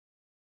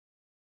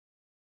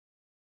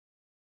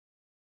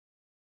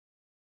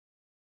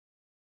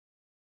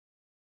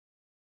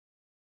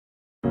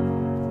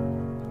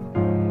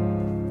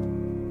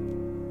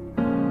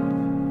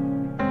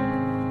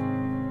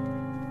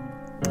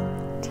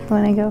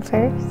Want to go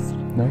first?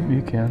 No,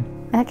 you can.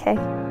 Okay.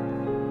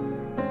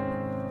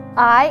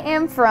 I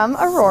am from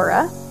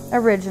Aurora,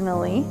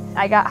 originally.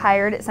 I got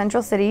hired at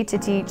Central City to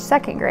teach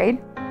 2nd grade.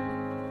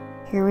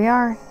 Here we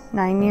are,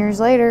 9 years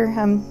later.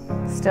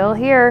 I'm still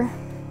here.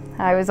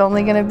 I was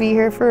only going to be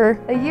here for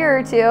a year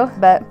or two,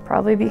 but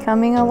probably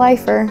becoming a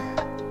lifer.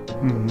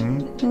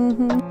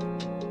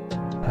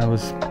 I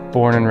was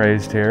born and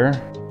raised here.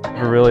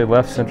 Never really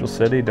left Central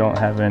City, don't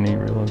have any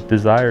real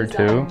desire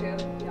to.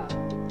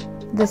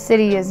 The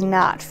city is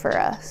not for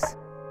us.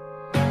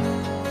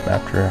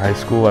 After high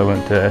school, I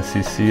went to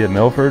SCC at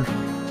Milford,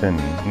 and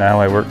now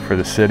I work for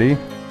the city.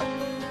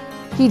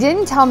 He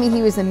didn't tell me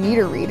he was a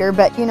meter reader,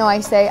 but you know, I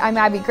say, I'm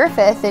Abby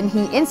Griffith, and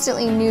he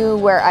instantly knew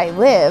where I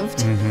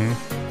lived,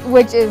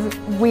 which is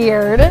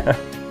weird.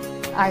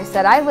 I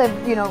said, I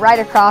live, you know, right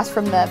across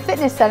from the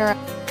fitness center.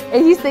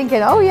 And he's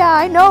thinking, oh yeah,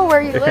 I know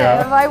where you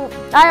live. I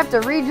have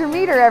to read your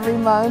meter every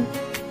month.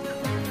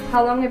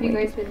 How long have you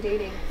guys been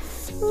dating?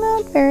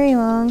 Not very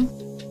long.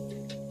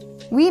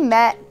 We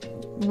met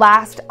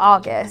last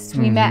August.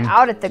 We met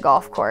out at the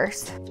golf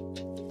course.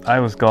 I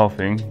was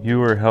golfing. You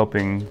were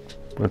helping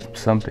with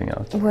something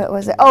else. What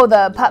was it? Oh,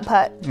 the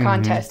putt-putt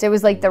contest. It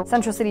was like the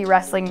Central City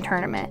Wrestling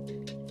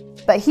Tournament.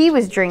 But he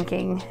was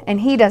drinking,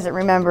 and he doesn't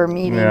remember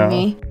meeting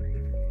me.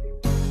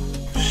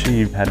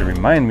 She had to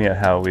remind me of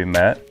how we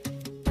met.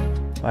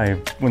 I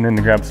went in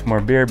to grab some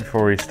more beer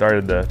before we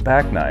started the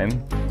back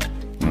nine,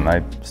 and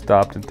I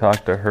stopped and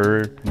talked to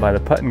her by the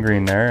putting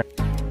green there.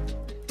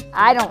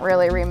 I don't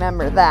really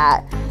remember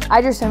that.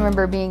 I just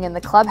remember being in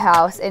the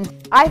clubhouse, and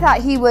I thought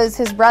he was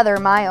his brother,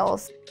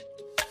 Miles.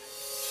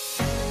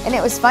 And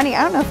it was funny,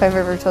 I don't know if I've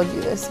ever told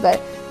you this,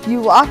 but you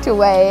walked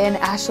away and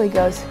Ashley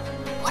goes,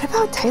 what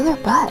about Tyler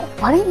Butt?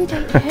 Why don't you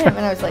date him?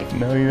 And I was like,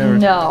 No, you never.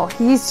 No,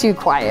 he's too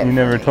quiet. You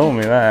never told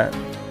me that.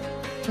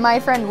 My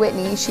friend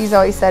Whitney, she's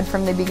always said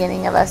from the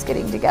beginning of us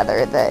getting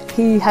together that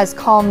he has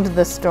calmed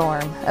the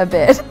storm a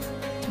bit.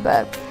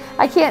 But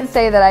I can't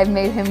say that I've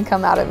made him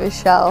come out of his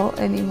shell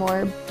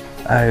anymore.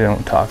 I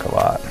don't talk a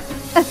lot.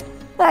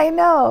 I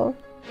know.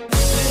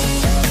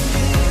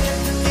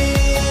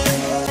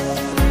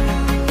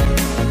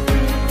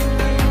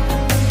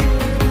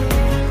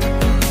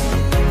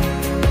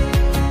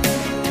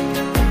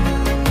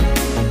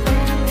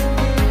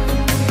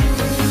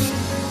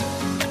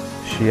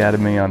 She added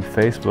me on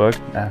Facebook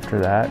after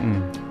that,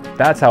 and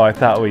that's how I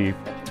thought we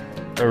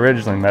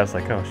originally met. It's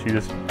like, oh, she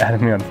just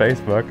added me on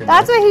Facebook.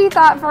 That's what he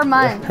thought for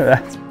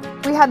months.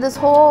 We had this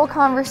whole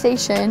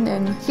conversation,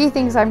 and he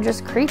thinks I'm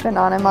just creeping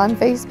on him on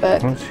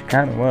Facebook. Well, she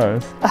kind of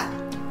was.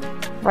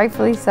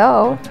 Rightfully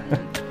so.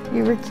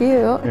 You were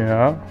cute.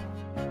 Yeah.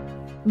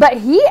 But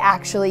he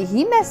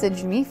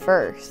messaged me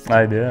first.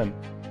 I did.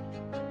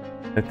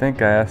 I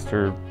think I asked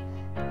her,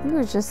 It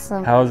was just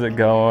some... how's it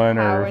going?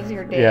 Or, how was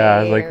your day? Yeah,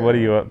 I was like, what are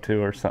you up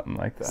to? Or something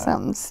like that.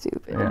 Something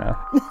stupid. Yeah.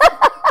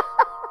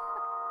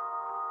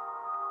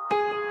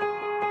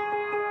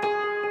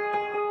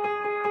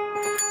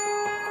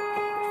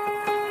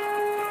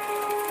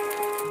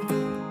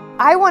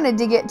 I wanted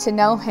to get to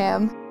know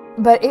him,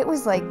 but it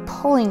was like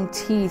pulling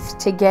teeth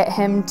to get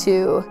him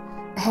to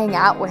hang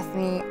out with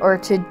me or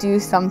to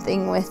do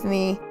something with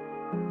me.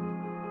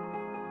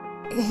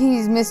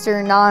 He's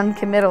Mr.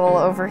 Non-committal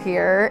over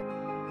here.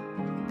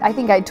 I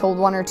think I told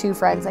 1 or 2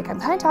 friends, like, I'm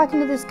kind of talking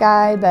to this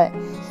guy, but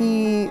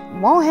he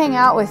won't hang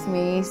out with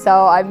me,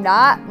 so I'm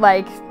not,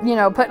 like, you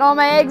know, putting all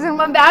my eggs in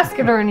one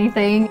basket or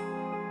anything.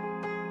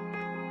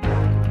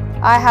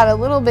 I had a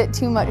little bit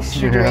too much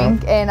to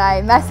drink, and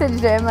I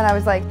messaged him, and I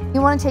was like,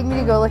 you want to take me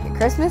to go look at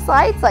Christmas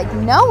lights? Like,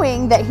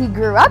 knowing that he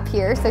grew up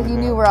here, so he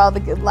knew where all the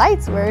good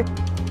lights were.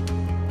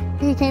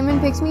 He came and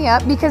picked me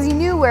up because he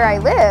knew where I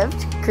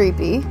lived.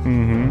 Creepy.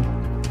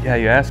 Yeah,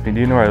 you asked me,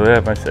 do you know where I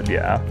live? I said,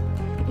 yeah.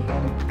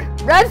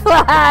 Red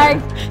flag!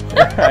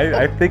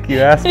 I think you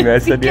asked me. I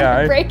said,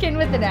 yeah. Break in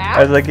with an axe?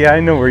 I was like, yeah, I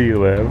know where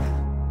you live.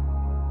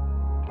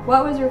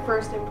 What was your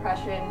first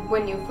impression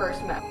when you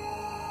first met?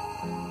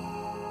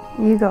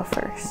 You go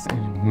first.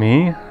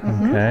 Me?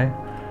 Okay.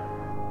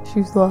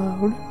 She's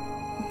loud.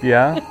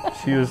 Yeah,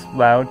 she was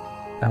loud,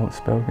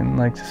 outspoken,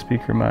 liked to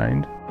speak her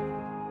mind.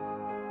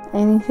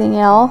 Anything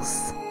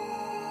else?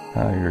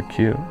 Oh, you're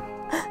cute.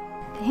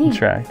 Thanks.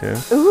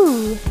 Attractive.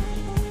 Ooh.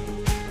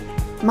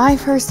 My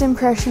first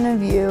impression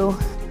of you.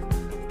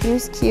 He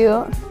was cute.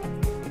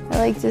 I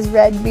liked his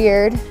red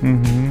beard.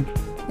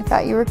 I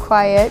thought you were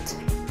quiet.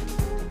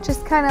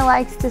 Just kind of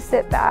likes to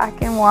sit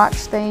back and watch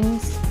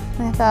things.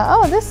 And I thought,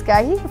 oh, this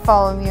guy, he can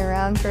follow me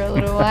around for a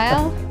little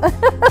while.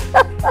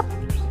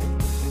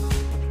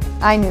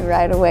 I knew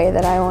right away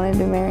that I wanted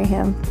to marry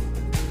him.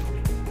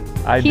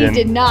 He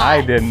did not.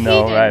 I didn't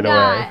know right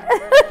away.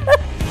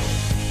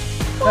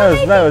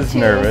 That was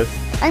nervous.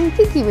 I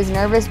think he was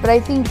nervous, but I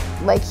think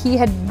like he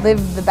had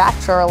lived the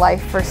bachelor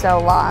life for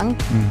so long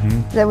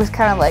that was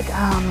kind of like,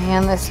 oh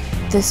man,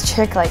 this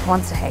chick like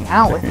wants to hang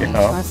out with me. She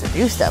wants to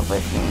do stuff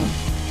with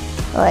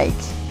me. Like,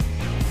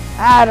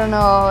 I don't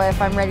know if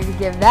I'm ready to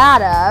give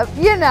that up,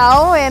 you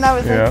know? And I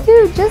was like,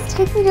 dude, just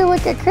take me to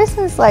look at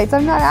Christmas lights.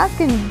 I'm not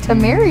asking to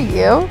marry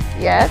you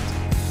yet.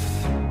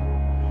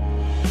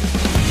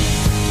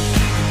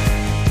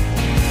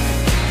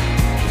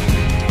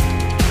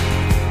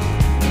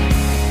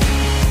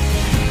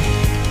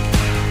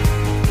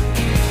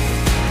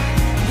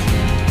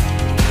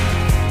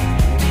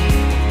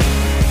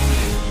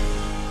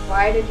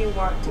 Why did you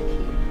want to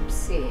keep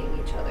seeing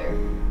each other?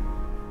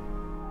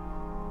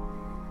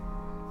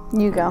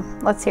 You go.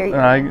 Let's hear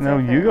you. No,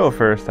 you go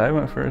first. I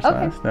went first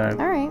last time.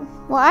 All right.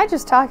 Well, I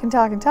just talk and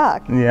talk and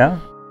talk.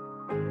 Yeah.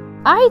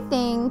 I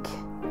think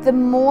the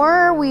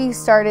more we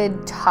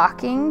started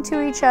talking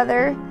to each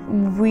other,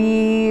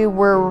 we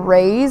were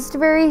raised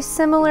very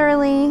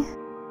similarly.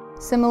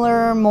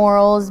 Similar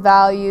morals,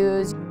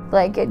 values.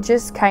 Like, it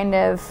just kind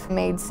of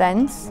made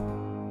sense.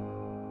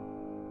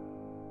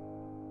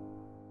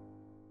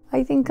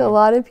 I think a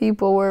lot of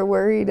people were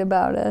worried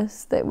about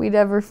us, that we'd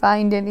ever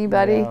find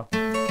anybody.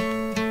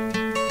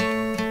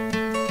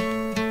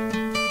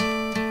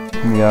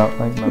 Yeah,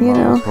 like my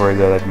mom was worried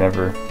that I'd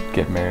never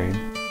get married.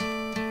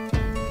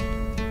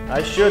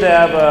 I should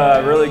have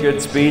a really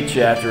good speech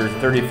after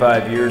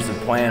 35 years of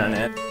planning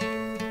it.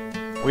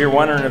 We were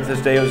wondering if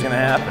this day was going to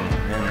happen,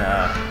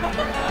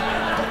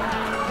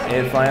 and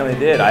it finally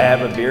did. I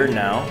have a beard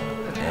now,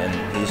 and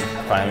he's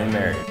finally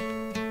married.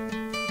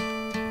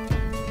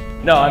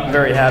 No, I'm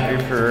very happy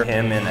for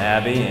him and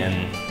Abby,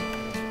 and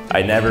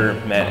I never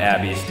met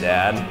Abby's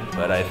dad,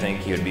 but I think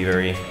he would be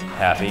very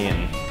happy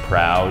and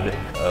proud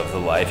of the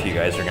life you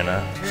guys are going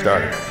to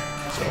start.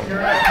 So.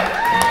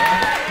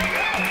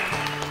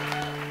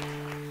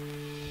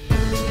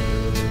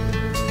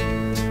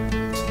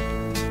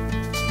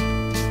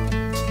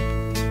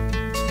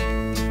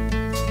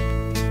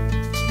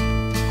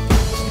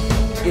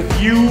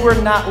 If you were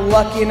not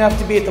lucky enough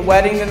to be at the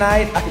wedding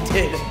tonight, I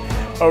did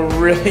a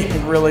really,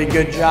 really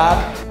good job.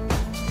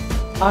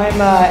 I'm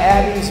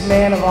Abby's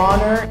man of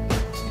honor.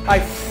 I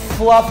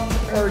fluffed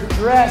her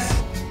dress.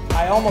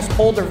 I almost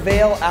pulled her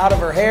veil out of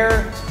her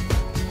hair.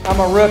 I'm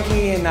a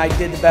rookie and I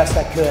did the best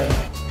I could.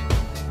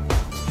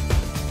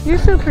 You're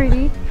so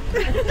pretty.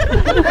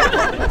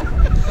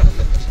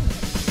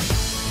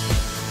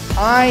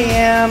 I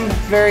am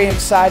very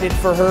excited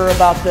for her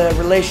about the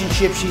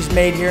relationship she's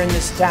made here in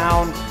this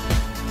town.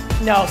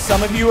 No,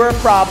 some of you are a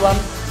problem.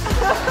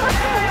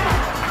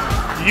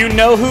 You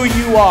know who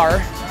you are.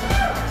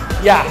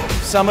 Yeah,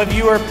 some of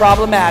you are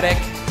problematic.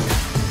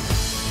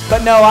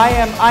 But no, I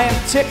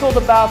am tickled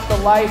about the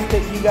life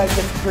that you guys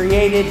have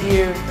created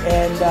here,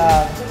 and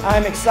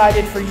I'm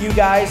excited for you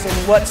guys and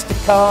what's to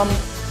come.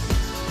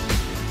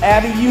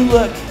 Abby, you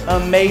look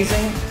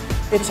amazing.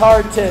 It's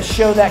hard to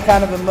show that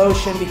kind of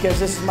emotion because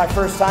this is my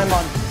first time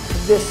on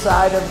this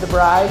side of the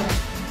bride.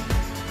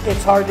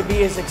 It's hard to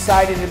be as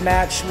excited to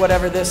match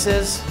whatever this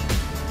is.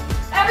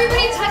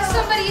 Everybody touch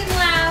somebody and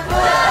laugh.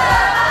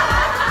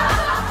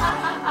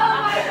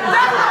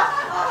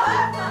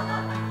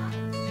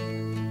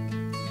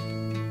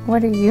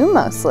 What are you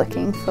most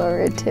looking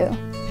forward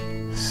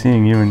to?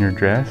 Seeing you in your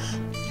dress.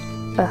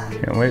 Ugh.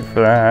 Can't wait for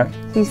that.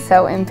 He's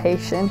so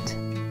impatient.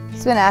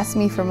 He's been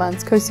asking me for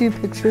months, go see a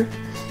picture.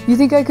 You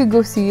think I could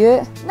go see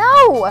it?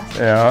 No!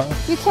 Yeah.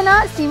 You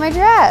cannot see my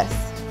dress.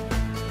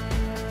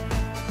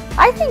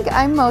 I think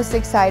I'm most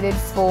excited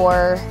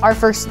for our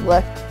first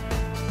look.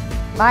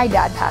 My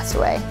dad passed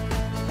away,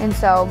 and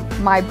so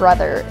my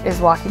brother is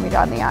walking me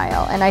down the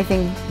aisle, and I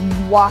think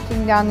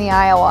walking down the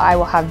aisle I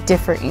will have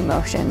different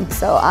emotions,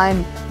 so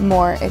I'm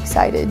more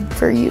excited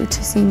for you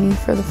to see me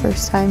for the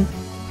first time.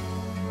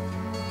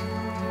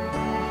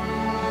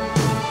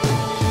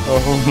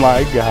 Oh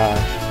my gosh.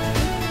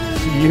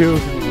 You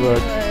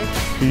look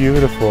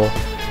beautiful.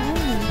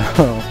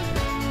 Oh.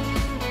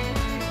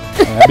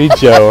 Abby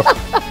Joe,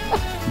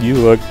 you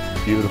look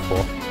beautiful.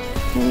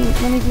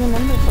 Let me do a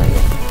number for you.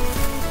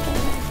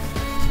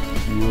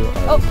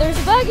 Oh,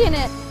 there's a bug in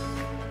it.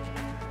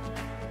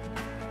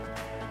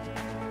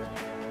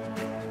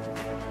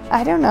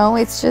 I don't know,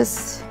 it's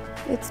just,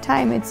 it's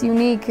time, it's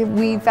unique.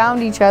 We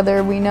found each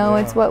other, we know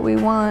it's what we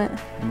want.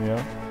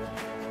 Yeah.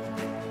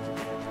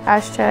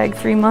 Hashtag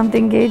 3-month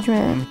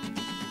engagement.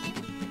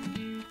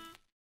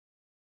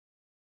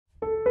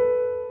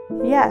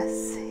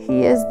 Yes,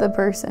 he is the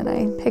person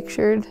I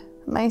pictured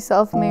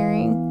myself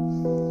marrying.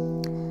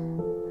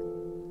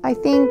 I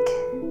think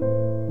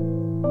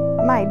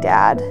my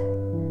dad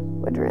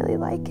would really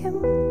like him.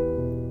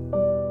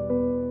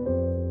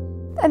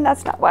 And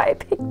that's not why I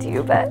picked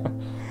you, but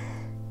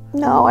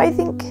no, I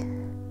think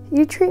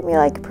you treat me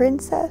like a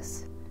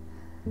princess.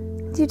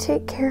 You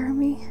take care of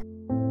me.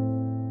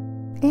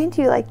 And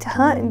you like to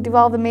hunt and do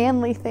all the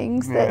manly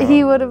things that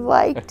he would have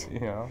liked.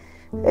 Yeah.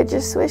 I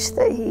just wish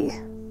that he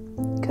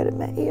could have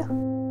met you.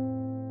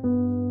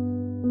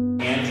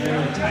 Andrew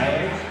and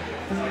Tyler,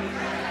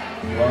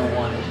 you are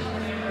wanted.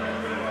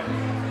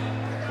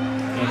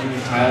 Andrew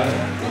and Tyler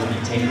will be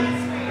taking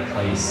the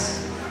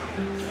place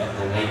of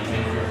the late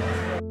Victor.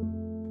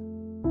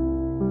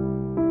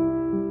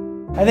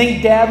 I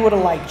think Dad would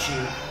have liked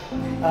you.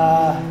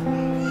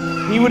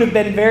 He would have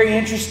been very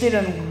interested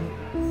in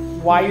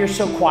why you're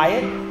so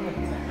quiet,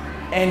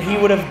 and he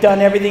would have done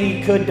everything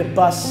he could to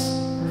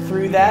bust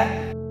through that.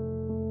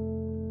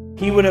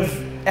 He would have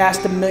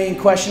asked a million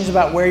questions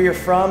about where you're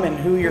from and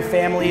who your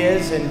family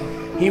is, and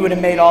he would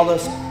have made all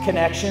those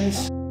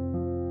connections.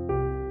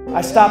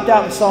 I stopped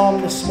out and saw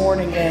him this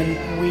morning, and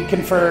we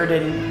conferred,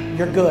 and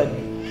you're good.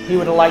 He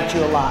would have liked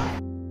you a lot.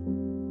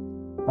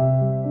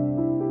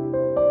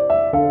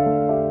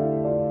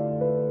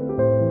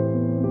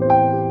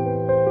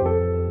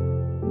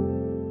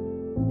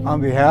 On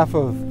behalf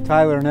of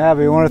Tyler and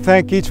Abby, I want to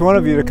thank each one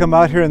of you to come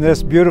out here on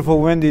this beautiful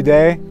windy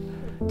day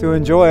to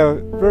enjoy a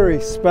very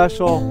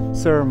special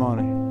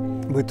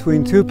ceremony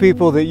between two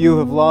people that you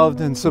have loved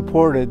and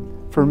supported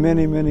for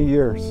many, many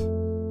years.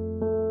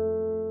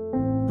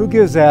 Who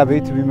gives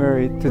Abby to be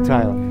married to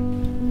Tyler?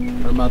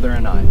 Her mother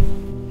and I.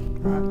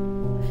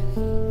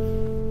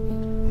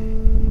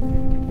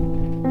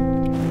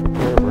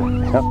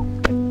 Yep.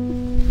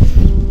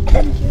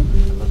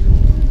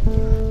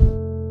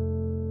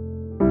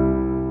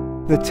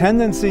 The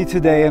tendency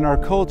today in our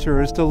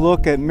culture is to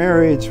look at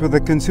marriage with a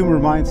consumer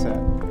mindset.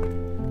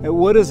 At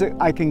what is it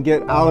I can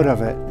get out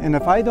of it? And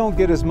if I don't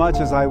get as much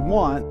as I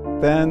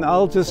want, then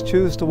I'll just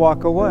choose to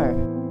walk away.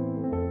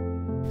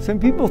 Some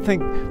people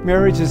think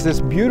marriage is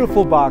this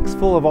beautiful box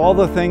full of all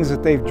the things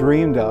that they've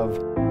dreamed of.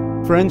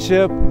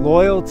 Friendship,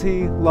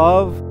 loyalty,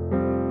 love.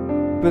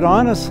 But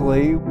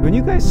honestly, when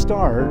you guys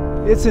start,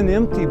 it's an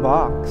empty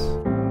box.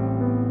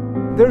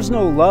 There's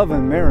no love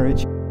in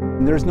marriage.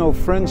 There's no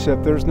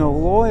friendship. There's no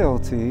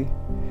loyalty.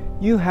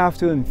 You have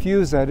to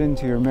infuse that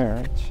into your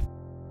marriage.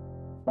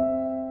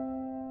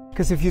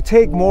 Because if you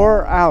take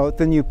more out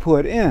than you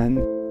put in,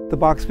 the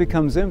box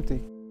becomes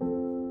empty.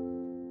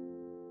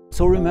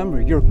 So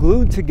remember, you're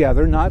glued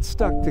together, not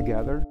stuck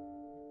together.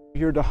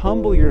 You're to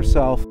humble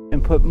yourself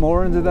and put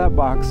more into that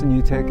box than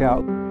you take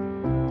out.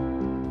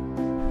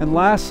 And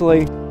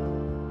lastly,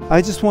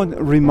 I just want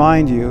to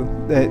remind you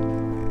that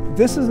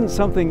this isn't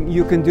something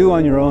you can do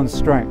on your own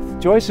strength.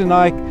 Joyce and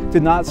I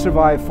did not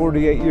survive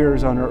 48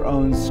 years on our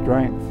own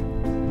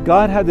strength.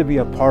 God had to be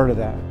a part of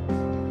that.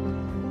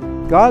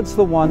 God's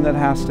the one that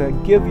has to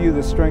give you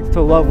the strength to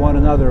love one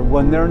another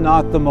when they're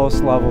not the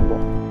most lovable.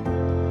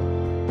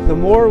 The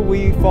more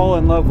we fall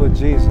in love with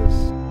Jesus,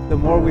 the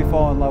more we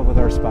fall in love with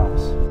our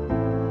spouse.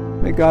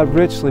 May God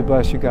richly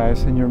bless you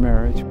guys in your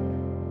marriage.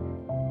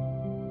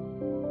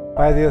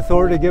 By the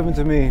authority given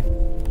to me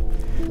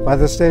by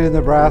the state of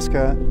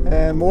Nebraska,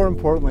 and more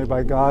importantly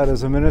by God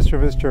as a minister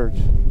of His church,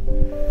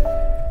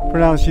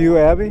 pronounce you,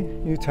 Abby,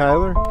 you,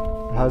 Tyler,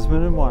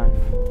 husband and wife.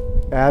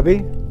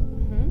 Abby,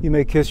 you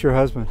may kiss your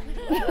husband.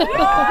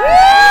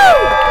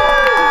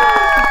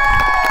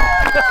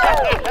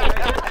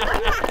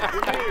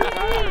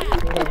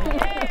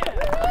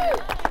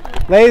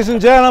 Ladies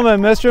and gentlemen,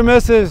 Mr. and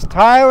Mrs.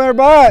 Tyler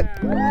Butt.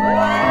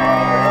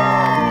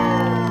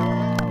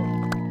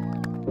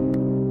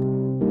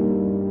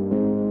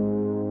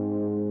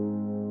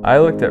 I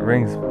looked at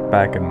rings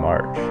back in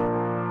March,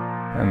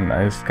 and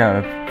I was kind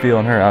of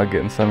feeling her out,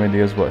 getting some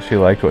ideas what she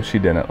liked, what she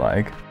didn't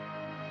like.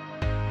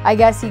 I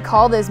guess he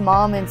called his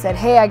mom and said,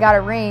 hey, I got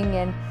a ring.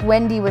 And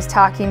Wendy was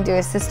talking to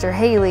his sister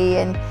Haley,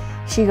 and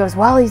she goes,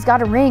 well, he's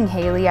got a ring,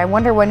 Haley. I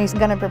wonder when he's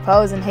gonna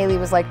propose. And Haley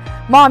was like,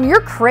 Mom,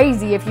 you're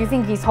crazy if you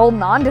think he's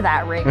holding on to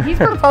that ring. He's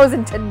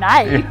proposing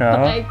tonight.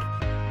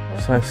 Yeah.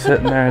 So I was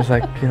sitting there, I was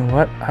like, you know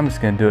what? I'm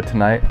just gonna do it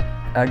tonight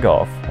at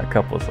golf, at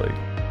couples league,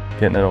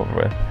 getting it over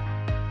with.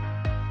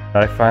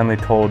 I finally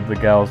told the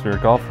gals we were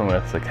golfing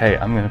with, like, hey,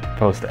 I'm gonna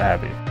propose to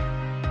Abby.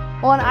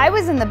 Well, and I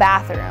was in the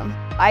bathroom.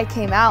 I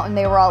came out and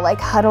they were all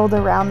like huddled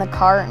around the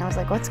cart, and I was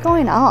like, what's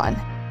going on?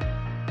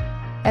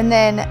 And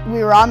then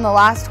we were on the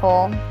last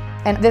hole,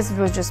 and this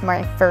was just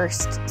my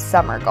first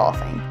summer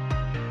golfing.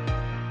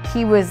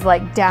 He was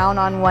like down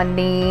on one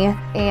knee,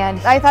 and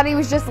I thought he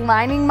was just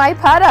lining my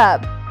putt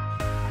up.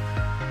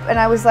 And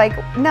I was like,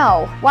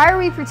 no, why are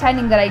we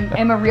pretending that I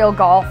am a real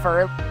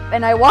golfer?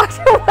 And I walked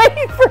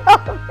away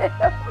from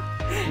him.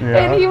 Yeah.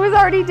 And he was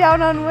already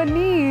down on one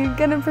knee,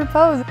 gonna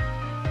propose.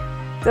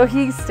 So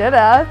he stood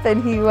up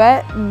and he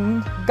went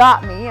and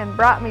got me and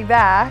brought me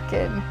back.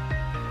 And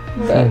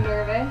were you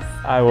nervous?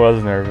 I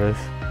was nervous.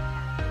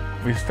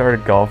 We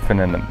started golfing,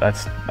 and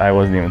I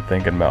wasn't even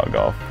thinking about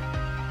golf.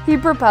 He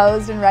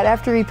proposed, and right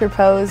after he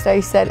proposed, I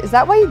said, is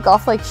that why you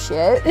golf like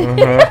shit?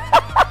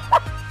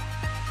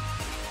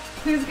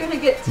 Who's gonna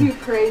get too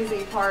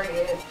crazy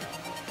partying?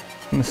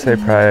 I'm gonna say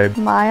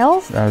probably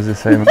Miles? I was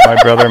just saying my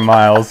brother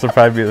Miles will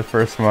probably be the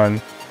first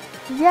one.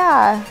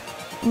 Yeah,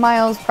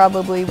 Miles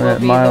probably will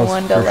be Miles the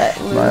one to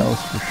let loose.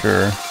 Miles for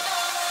sure.